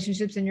lot of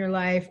relationships in your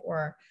life,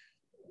 or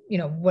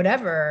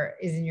whatever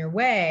is in your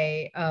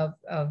way of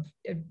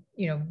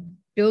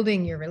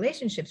building your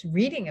relationships.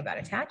 Reading about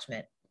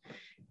attachment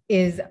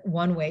is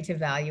one way to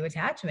value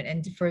attachment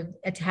and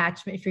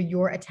for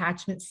your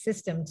attachment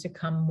system to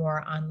come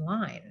more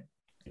online.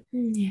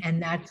 Yeah.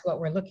 And that's what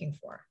we're looking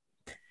for.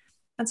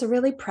 That's a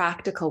really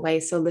practical way.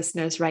 So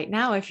listeners right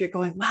now, if you're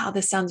going, wow,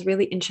 this sounds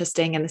really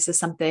interesting, and this is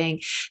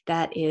something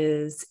that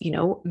is,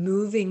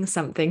 moving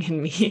something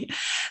in me,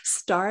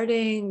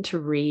 starting to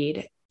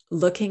read,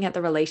 looking at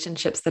the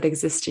relationships that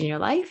exist in your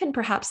life, and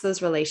perhaps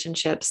those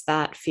relationships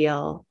that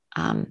feel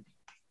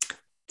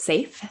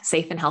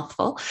safe and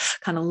healthful,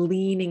 kind of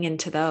leaning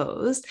into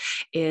those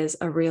is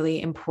a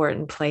really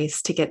important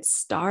place to get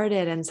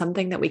started, and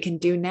something that we can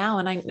do now.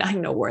 And I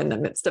know we're in the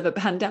midst of a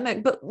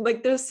pandemic, but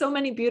like there's so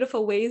many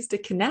beautiful ways to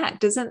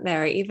connect, isn't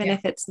there? Even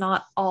if it's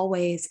not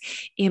always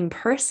in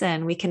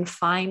person, we can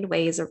find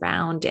ways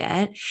around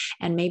it.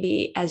 And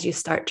maybe as you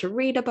start to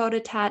read about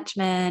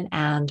attachment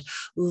and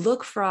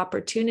look for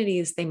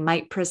opportunities, they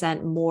might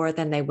present more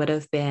than they would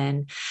have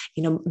been,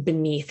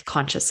 beneath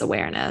conscious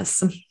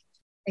awareness.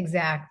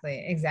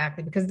 Exactly.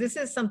 Because this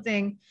is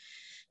something,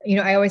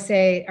 I always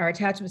say our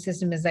attachment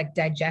system is like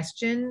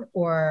digestion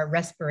or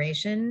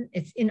respiration.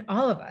 It's in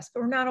all of us,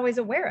 but we're not always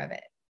aware of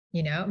it.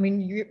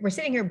 We're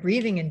sitting here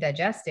breathing and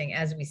digesting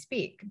as we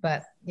speak,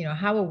 but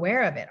how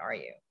aware of it are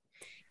you?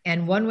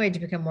 And one way to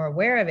become more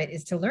aware of it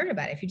is to learn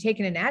about it. If you take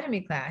an anatomy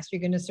class,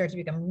 you're going to start to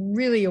become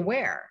really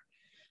aware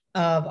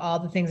of all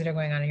the things that are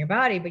going on in your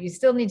body, but you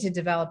still need to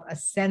develop a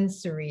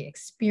sensory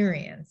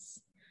experience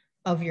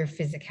of your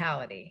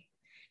physicality.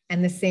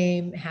 And the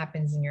same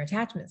happens in your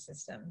attachment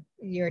system.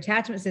 Your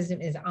attachment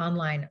system is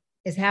online,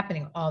 is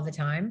happening all the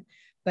time,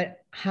 but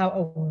how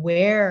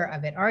aware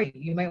of it are you?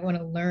 You might want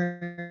to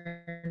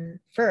learn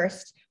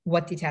first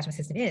what the attachment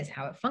system is,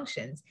 how it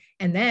functions.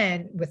 And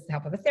then with the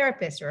help of a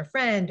therapist or a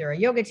friend or a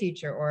yoga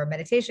teacher or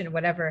meditation or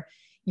whatever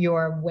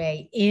your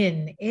way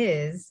in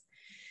is,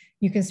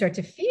 you can start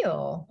to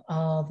feel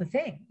all the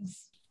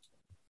things.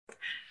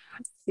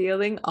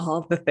 Feeling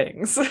all the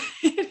things.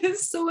 It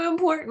is so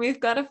important. We've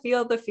got to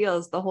feel the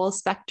feels, the whole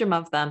spectrum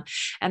of them.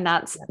 And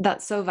that's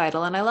so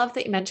vital. And I love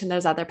that you mentioned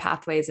there's other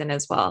pathways in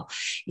as well,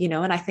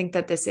 and I think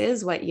that this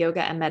is what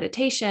yoga and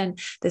meditation,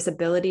 this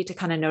ability to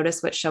kind of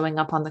notice what's showing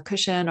up on the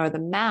cushion or the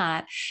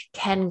mat,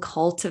 can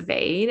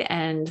cultivate.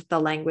 And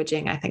the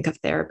languaging, I think, of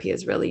therapy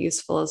is really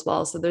useful as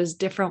well. So there's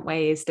different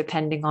ways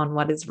depending on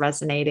what is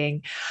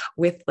resonating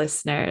with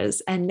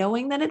listeners, and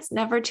knowing that it's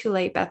never too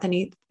late.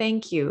 Bethany,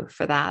 thank you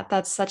for that.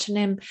 That's such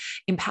an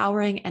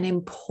empowering and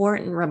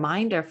important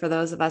reminder for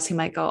those of us who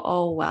might go,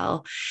 oh,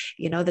 well,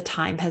 the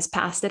time has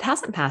passed. It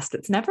hasn't passed.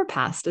 It's never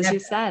passed, as you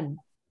said.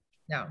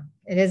 No,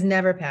 it has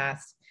never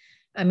passed.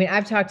 I mean,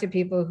 I've talked to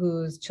people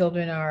whose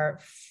children are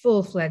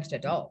full-fledged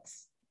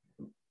adults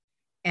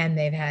and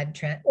they've had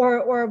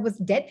or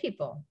with dead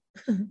people.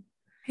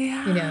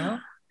 Yeah.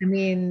 I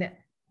mean,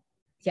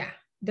 yeah,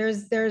 I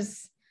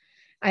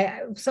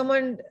saw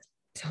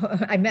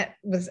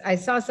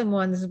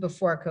someone, this is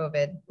before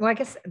COVID. Well, I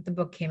guess the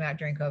book came out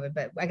during COVID,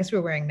 but I guess we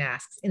were wearing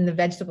masks in the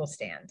vegetable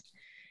stand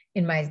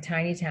in my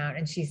tiny town.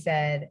 And she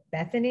said,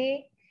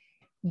 Bethany,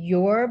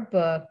 your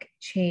book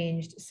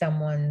changed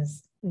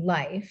someone's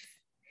life.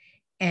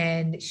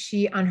 And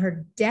she, on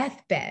her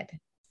deathbed,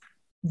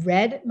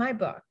 read my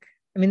book.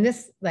 I mean,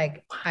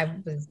 I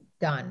was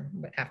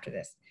done after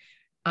this.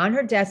 On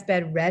her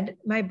deathbed, read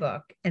my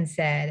book and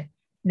said,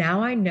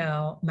 now I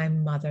know my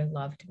mother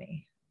loved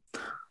me.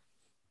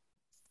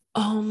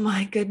 Oh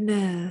my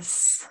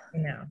goodness.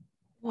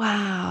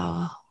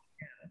 Wow.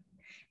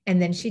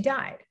 And then she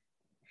died.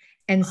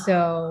 And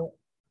so,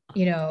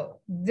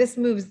 this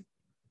moves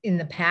in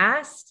the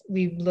past.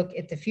 We look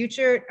at the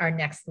future, our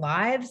next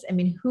lives. I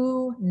mean,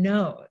 who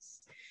knows?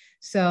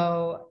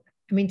 So,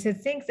 to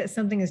think that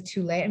something is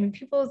too late.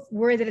 People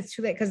worry that it's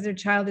too late because their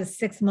child is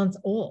 6 months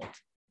old.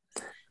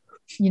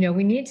 We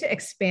need to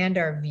expand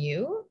our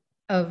view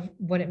of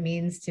what it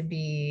means to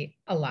be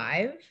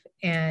alive.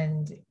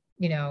 And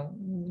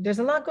there's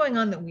a lot going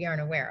on that we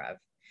aren't aware of.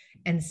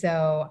 And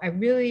so I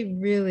really,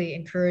 really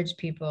encourage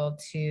people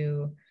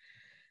to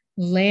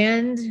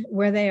land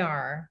where they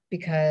are,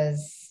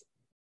 because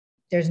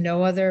there's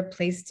no other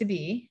place to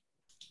be.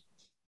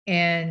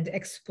 and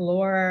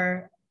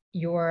explore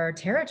your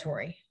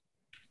territory,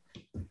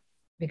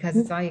 because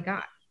it's all you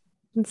got.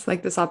 It's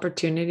like this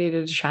opportunity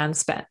to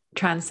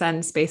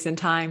transcend space and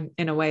time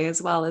in a way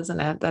as well, isn't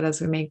it? That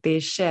as we make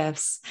these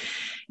shifts,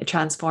 it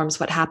transforms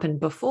what happened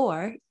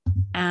before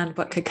and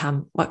what could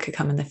come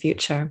in the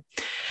future.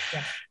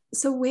 Yeah.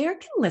 So where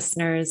can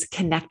listeners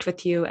connect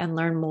with you and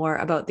learn more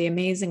about the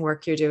amazing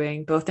work you're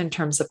doing, both in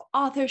terms of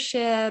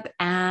authorship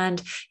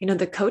and,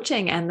 the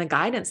coaching and the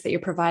guidance that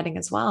you're providing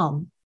as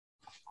well?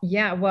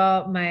 Yeah,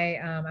 well,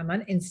 I'm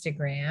on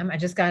Instagram. I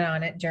just got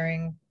on it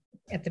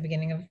at the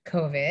beginning of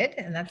COVID,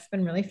 and that's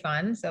been really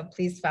fun. So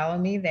please follow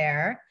me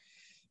there.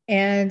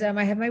 And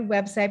I have my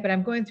website, but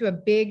I'm going through a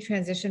big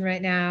transition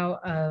right now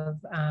of,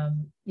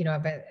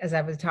 as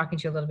I was talking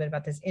to you a little bit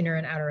about this inner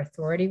and outer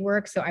authority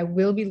work. So I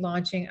will be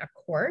launching a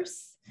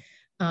course,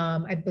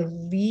 I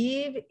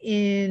believe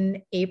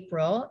in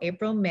April,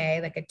 May,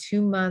 like a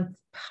 2-month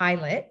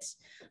pilot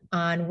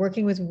on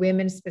working with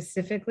women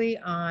specifically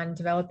on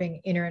developing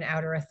inner and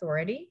outer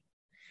authority.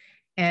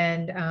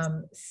 And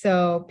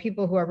so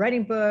people who are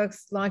writing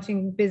books,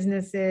 launching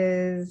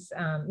businesses,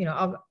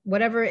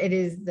 whatever it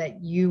is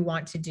that you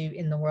want to do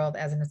in the world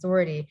as an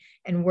authority,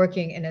 and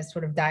working in a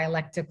sort of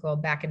dialectical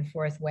back and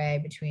forth way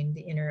between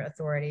the inner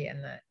authority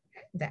and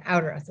the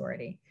outer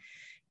authority.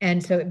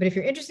 And so, but if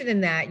you're interested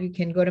in that, you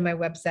can go to my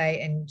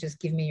website and just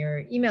give me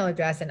your email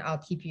address and I'll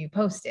keep you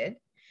posted.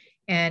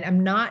 And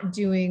I'm not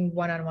doing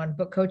one-on-one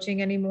book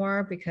coaching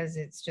anymore because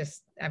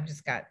I've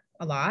just got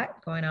a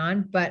lot going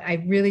on, but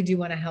I really do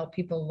want to help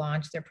people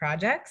launch their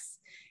projects.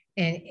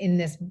 And in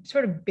this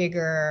sort of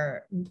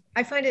bigger,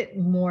 I find it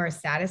more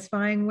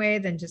satisfying way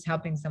than just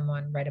helping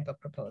someone write a book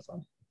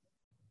proposal.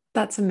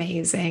 That's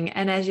amazing.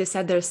 And as you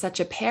said, there's such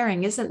a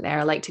pairing, isn't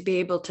there? Like, to be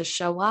able to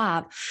show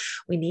up,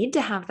 we need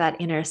to have that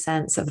inner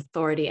sense of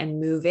authority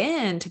and move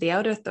into the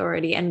outer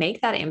authority and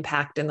make that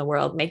impact in the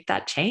world, make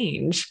that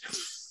change.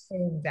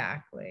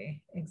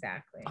 Exactly.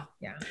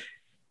 Yeah.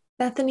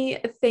 Bethany,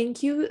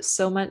 thank you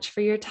so much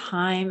for your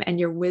time and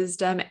your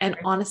wisdom. And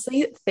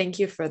honestly, thank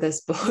you for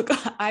this book.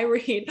 I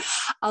read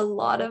a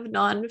lot of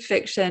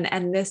nonfiction,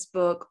 and this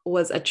book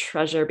was a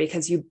treasure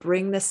because you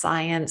bring the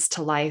science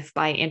to life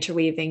by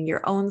interweaving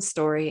your own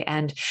story,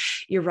 and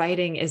your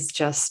writing is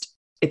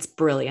it's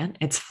brilliant.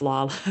 It's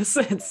flawless.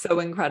 It's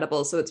so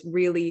incredible. So it's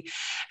really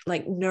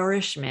like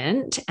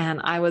nourishment. And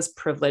I was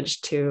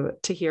privileged to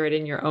hear it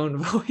in your own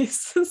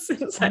voice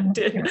since I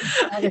did.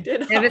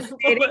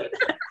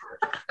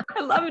 I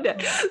loved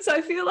it. So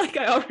I feel like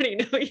I already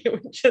know you,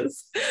 which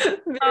is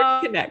very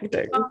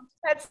connecting.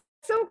 That's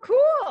so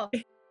cool.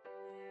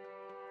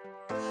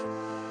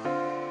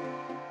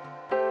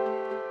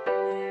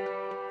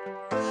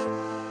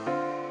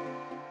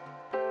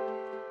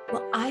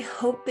 Well, I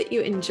hope that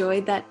you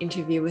enjoyed that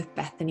interview with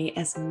Bethany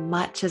as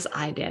much as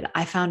I did.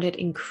 I found it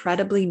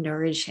incredibly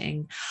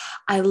nourishing.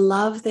 I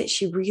love that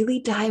she really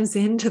dives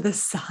into the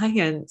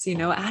science,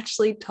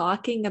 actually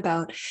talking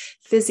about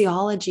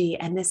physiology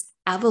and this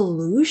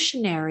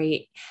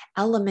evolutionary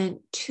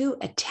element to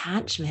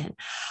attachment.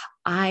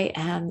 I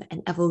am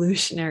an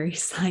evolutionary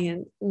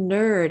science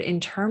nerd in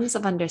terms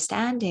of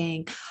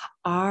understanding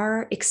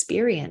our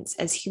experience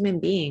as human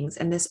beings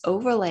and this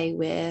overlay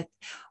with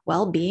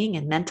well-being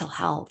and mental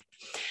health.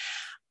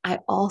 I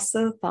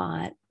also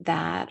thought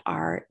that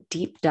our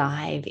deep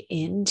dive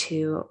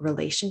into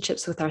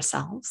relationships with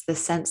ourselves, the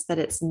sense that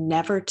it's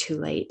never too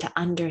late to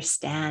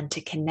understand,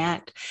 to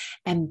connect,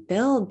 and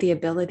build the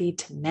ability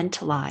to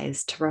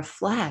mentalize, to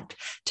reflect,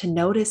 to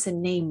notice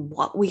and name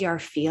what we are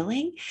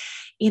feeling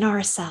in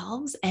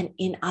ourselves and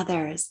in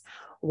others.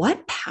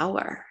 What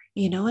power,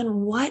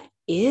 and what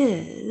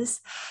is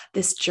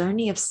this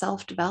journey of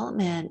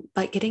self-development,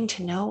 but getting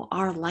to know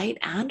our light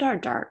and our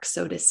dark,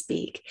 so to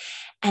speak,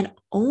 and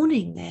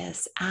owning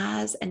this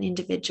as an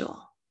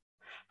individual.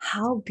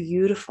 How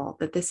beautiful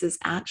that this is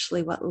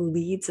actually what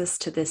leads us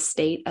to this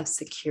state of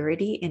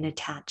security in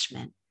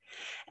attachment.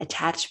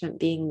 Attachment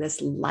being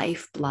this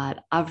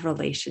lifeblood of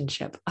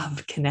relationship,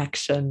 of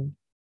connection.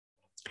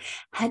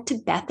 Head to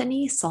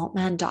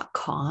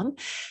BethanySaltman.com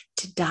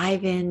to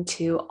dive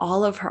into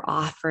all of her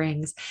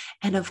offerings.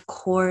 And of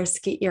course,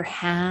 get your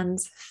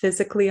hands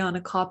physically on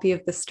a copy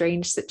of The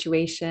Strange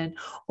Situation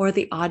or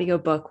the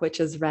audiobook, which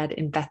is read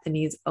in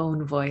Bethany's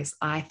own voice.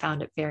 I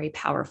found it very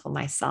powerful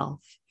myself.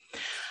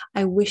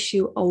 I wish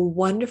you a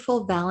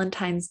wonderful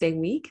Valentine's Day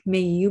week.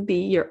 May you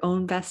be your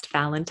own best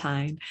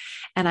Valentine.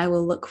 And I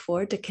will look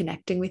forward to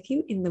connecting with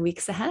you in the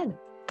weeks ahead.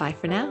 Bye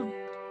for now.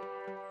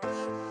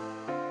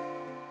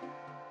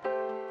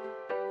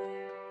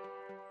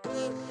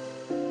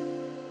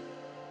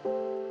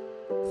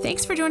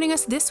 Thanks for joining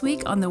us this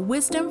week on the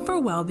Wisdom for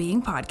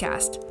Wellbeing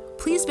podcast.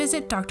 Please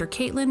visit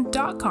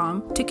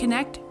drcaitlin.com to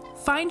connect,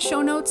 find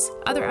show notes,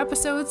 other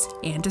episodes,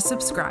 and to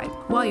subscribe.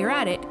 While you're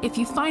at it, if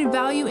you find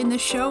value in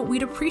this show,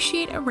 we'd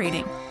appreciate a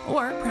rating,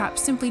 or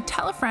perhaps simply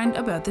tell a friend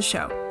about the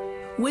show.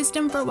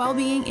 Wisdom for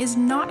Wellbeing is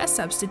not a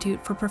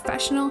substitute for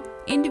professional,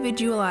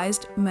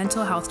 individualized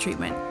mental health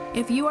treatment.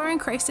 If you are in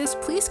crisis,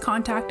 please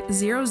contact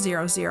 000,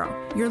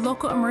 your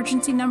local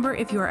emergency number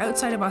if you are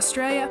outside of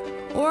Australia,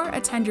 or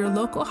attend your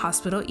local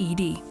hospital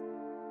ED.